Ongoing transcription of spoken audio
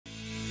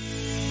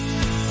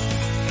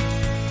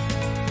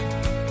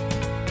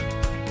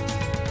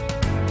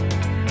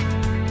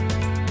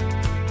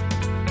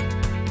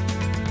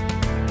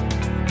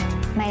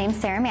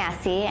name's Sara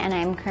Massey, and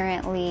I'm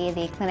currently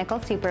the clinical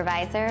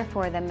supervisor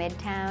for the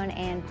Midtown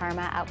and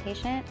Parma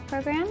outpatient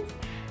programs.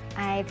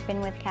 I've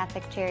been with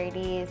Catholic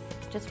Charities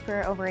just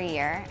for over a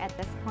year at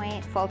this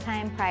point.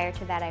 Full-time. Prior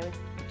to that, I was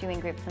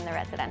doing groups in the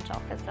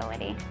residential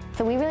facility.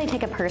 So we really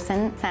take a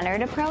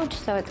person-centered approach,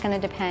 so it's going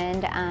to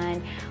depend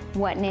on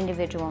what an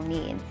individual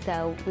needs.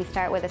 So we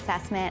start with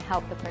assessment,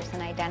 help the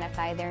person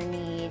identify their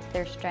needs,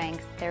 their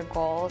strengths, their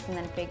goals, and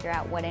then figure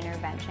out what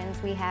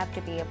interventions we have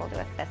to be able to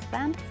assist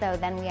them. So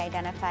then we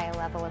identify a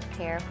level of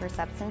care for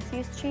substance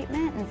use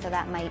treatment, and so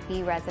that might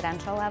be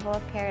residential level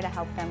of care to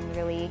help them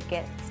really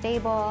get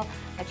stable,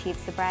 achieve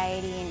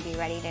sobriety, and be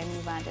ready to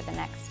move on to the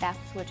next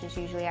steps, which is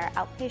usually our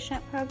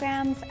outpatient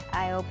programs,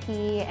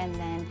 IOP, and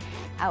then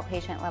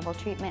outpatient level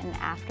treatment and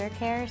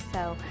aftercare.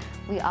 So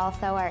we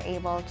also are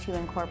able to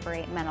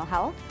incorporate mental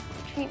health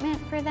treatment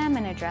for them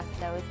and address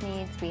those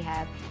needs. We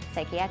have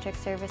psychiatric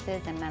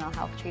services and mental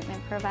health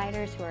treatment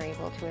providers who are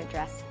able to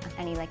address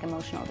any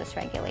emotional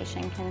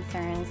dysregulation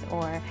concerns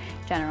or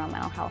general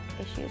mental health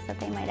issues that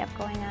they might have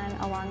going on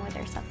along with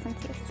their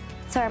substance use.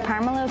 So our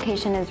Parma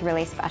location is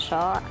really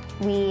special.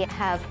 We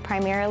have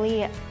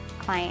primarily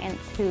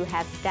clients who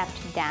have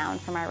stepped down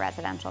from our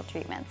residential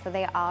treatment. So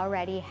they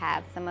already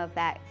have some of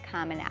that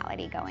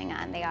commonality going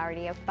on. They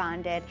already have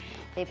bonded.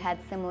 They've had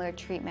similar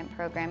treatment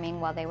programming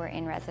while they were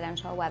in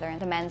residential, whether in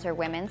the men's or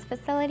women's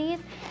facilities.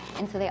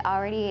 And so they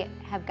already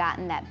have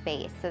gotten that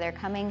base. So they're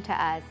coming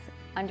to us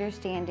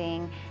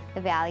understanding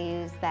the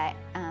values that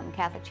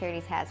Catholic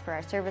Charities has for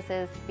our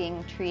services,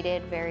 being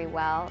treated very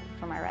well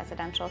from our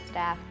residential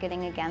staff,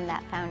 getting again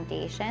that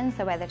foundation.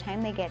 So by the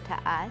time they get to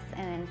us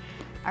and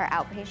our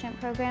outpatient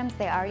programs,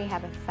 they already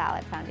have a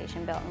solid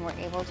foundation built, and we're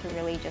able to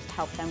really just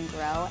help them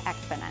grow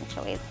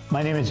exponentially.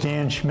 My name is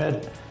Dan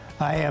Schmidt.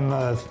 I am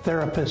a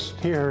therapist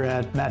here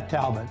at Matt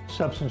Talbot,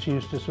 substance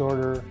use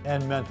disorder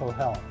and mental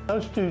health.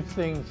 Those two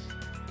things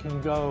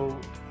can go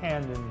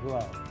hand in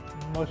glove.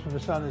 Most of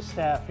us on the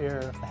staff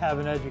here have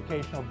an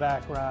educational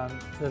background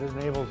that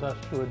enables us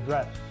to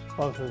address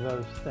both of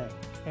those things.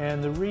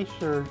 And the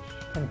research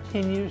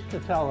continues to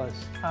tell us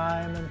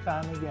time and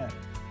time again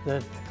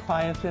that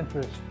clients'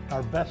 interests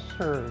are best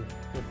served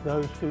if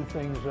those two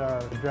things are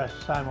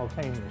addressed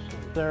simultaneously.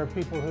 There are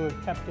people who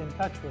have kept in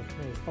touch with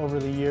me over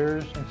the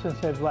years and since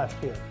they've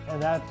left here, and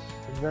that's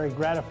very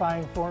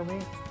gratifying for me.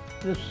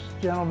 This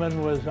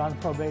gentleman was on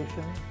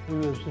probation. He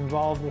was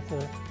involved with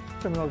the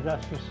criminal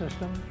justice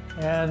system,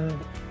 and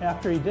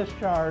after he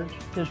discharged,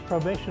 his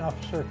probation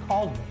officer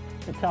called me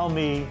to tell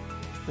me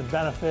the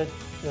benefit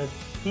that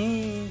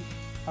he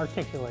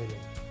articulated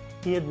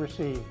he had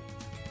received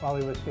while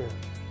he was here,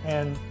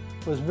 and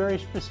was very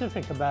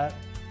specific about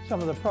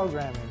some of the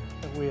programming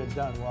that we had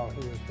done while he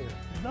was here.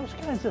 Those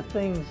kinds of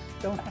things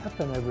don't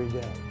happen every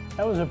day.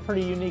 That was a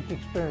pretty unique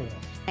experience.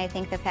 I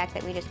think the fact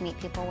that we just meet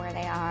people where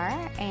they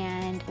are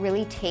and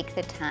really take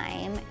the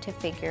time to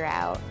figure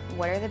out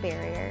what are the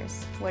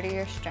barriers, what are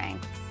your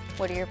strengths,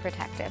 what are your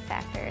protective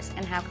factors,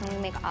 and how can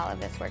we make all of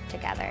this work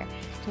together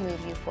to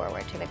move you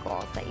forward to the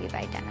goals that you've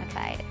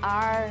identified.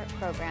 Our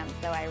programs,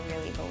 though, I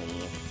really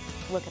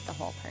believe, look at the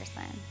whole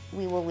person.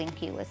 We will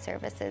link you with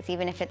services,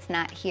 even if it's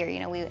not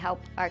here. We help,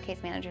 our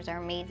case managers are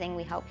amazing.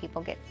 We help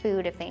people get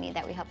food if they need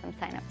that. We help them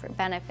sign up for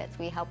benefits.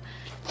 We help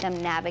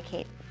them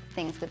navigate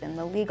things within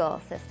the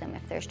legal system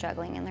if they're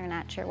struggling and they're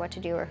not sure what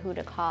to do or who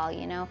to call.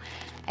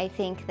 I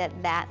think that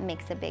that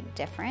makes a big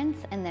difference,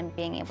 and then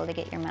being able to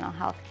get your mental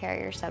health care,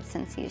 your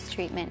substance use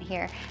treatment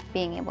here,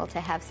 being able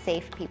to have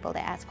safe people to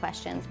ask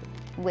questions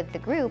with the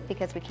group,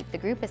 because we keep the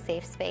group a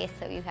safe space,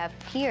 so you have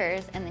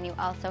peers and then you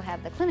also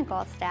have the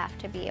clinical staff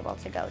to be able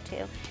to go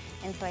to.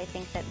 And so I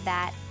think that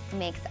that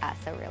makes us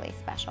a really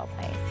special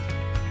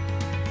place.